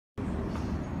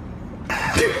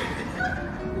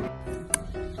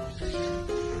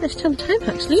Let's tell the time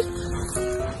actually.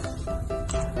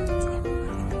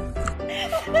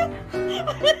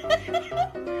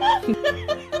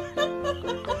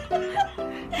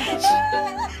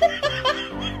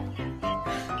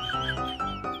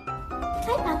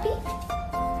 Hi, puppy.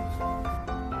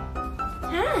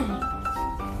 Hi.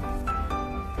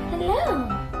 Hello.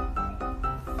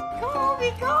 Go, Obi,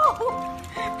 go!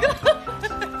 Go!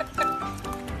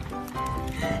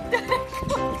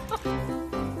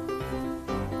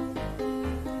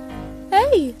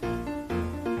 Hey!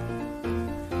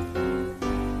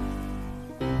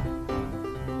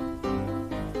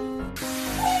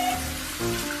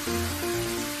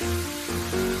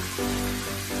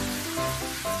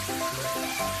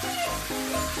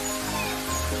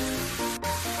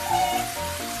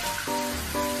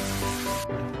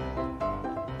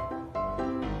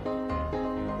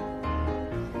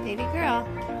 Baby girl.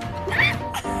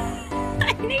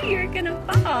 I knew you were gonna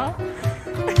fall.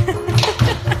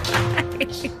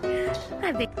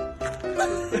 Hi, baby.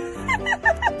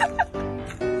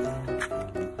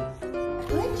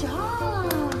 Good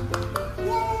job.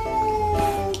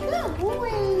 Yay. Good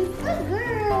boys. Good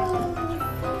girls.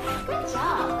 Good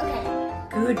job. Okay.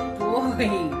 Good boy.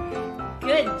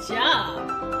 Good job.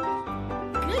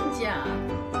 Good job.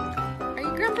 Are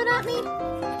you grumping at me?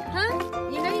 Huh?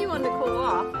 You know you want to cool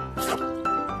off.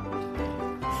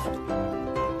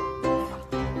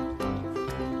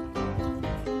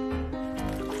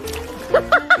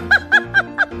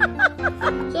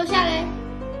 坐下来。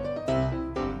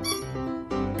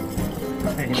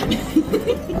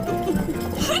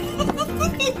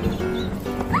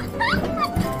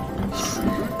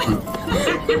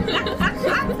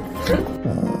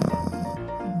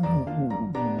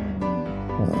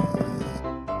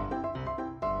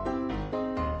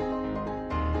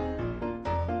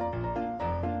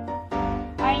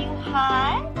Are you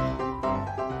hot?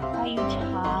 Are you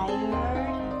tired?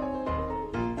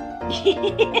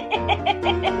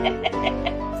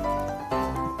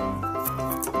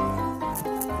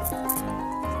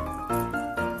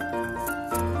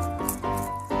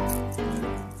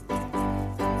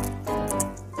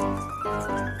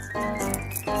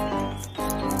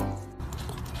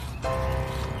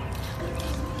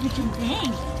 What do you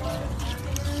think?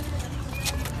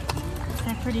 Is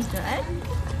that pretty good?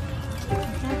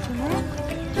 Is that good?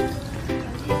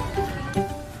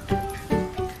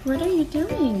 What are you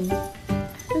doing?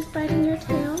 Just biting your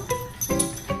tail?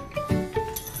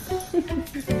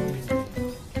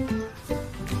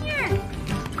 Here!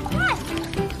 What?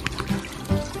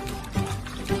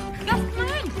 Gus, come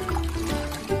on!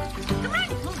 Come on!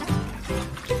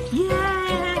 Yeah!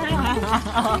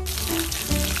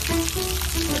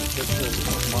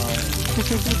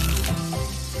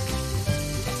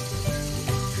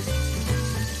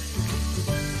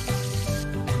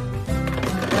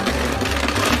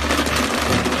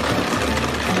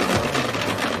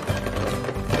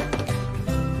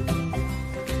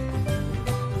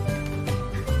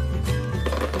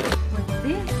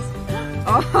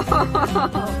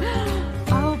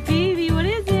 Oh, baby, what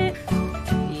is it?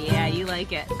 Yeah, you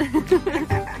like it.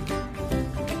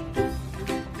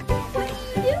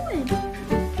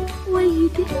 What are you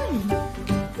doing?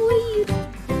 What are you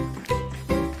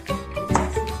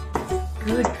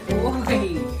Good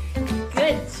boy.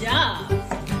 Good job.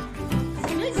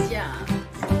 Good job.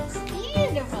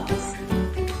 Beautiful.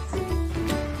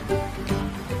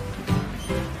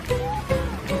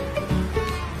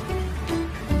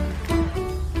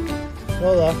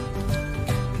 Hola.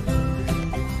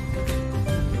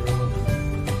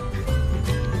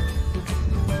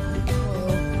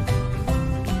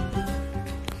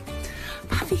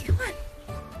 Poppy, come on.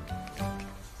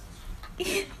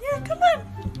 Yeah, come on.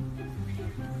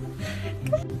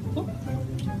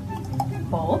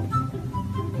 Hold.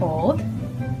 Hold.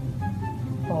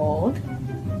 Hold.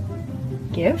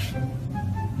 Give.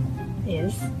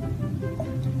 Is.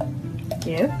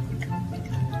 Give.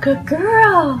 Good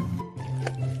girl.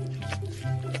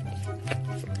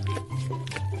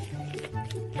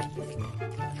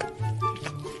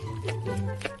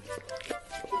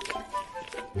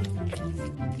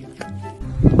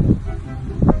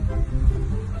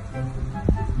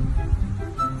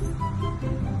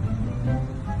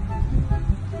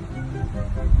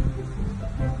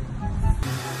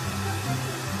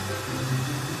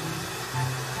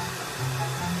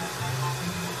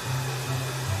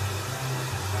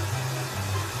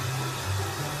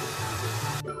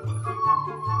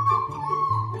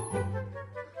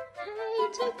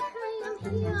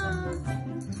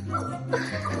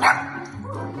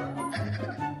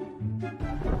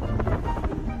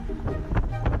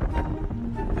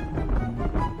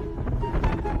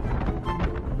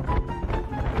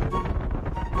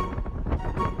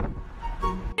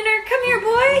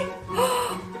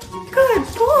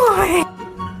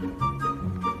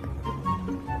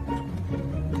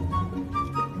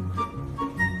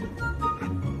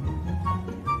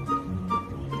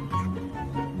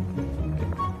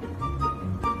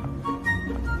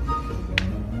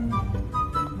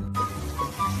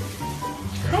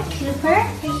 Cooper,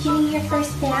 are you getting your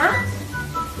first bath?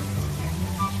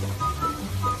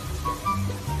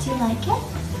 Do you like it?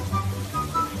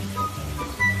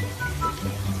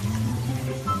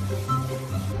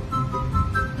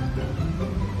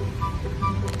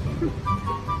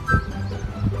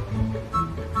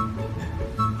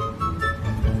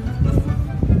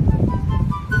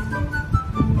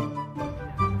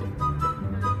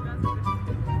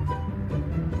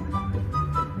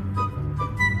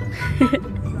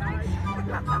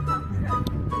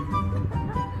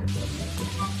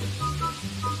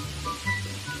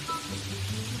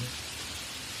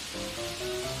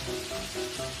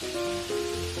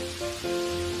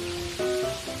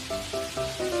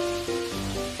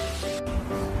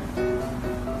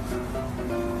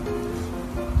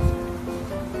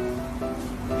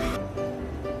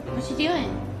 What you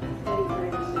doing?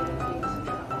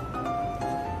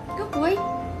 Good boy.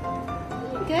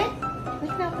 Good?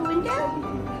 Looking out the window?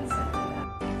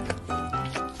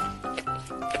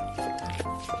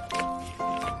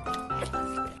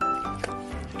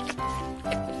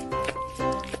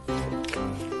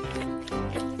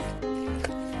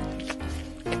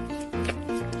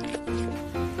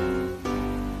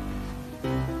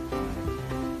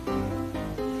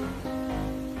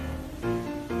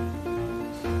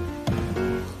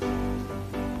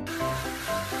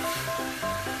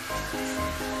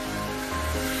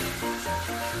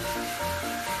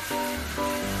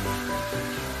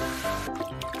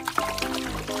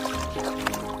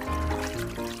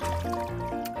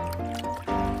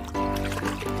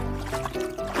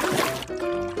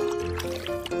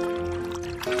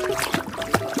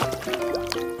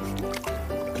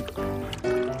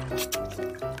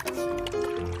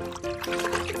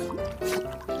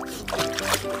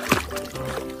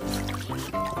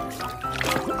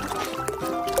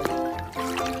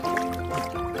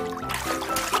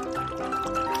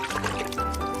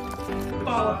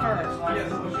 Fall apart. Yeah,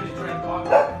 so we should try and pop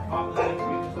the next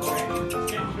week.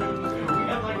 We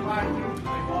got like 5 groups, they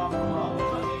go off the wall.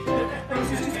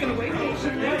 Rose's just gonna wait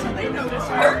patiently until they notice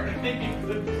her. Thinking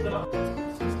good stuff.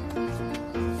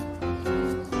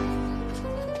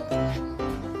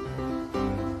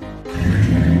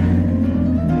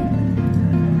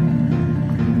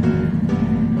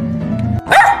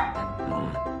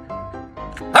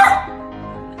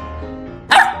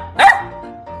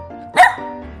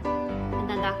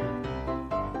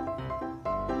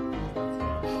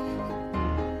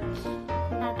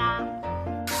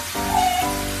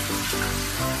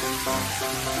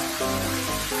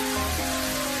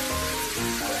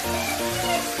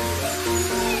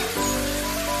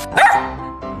 Ah!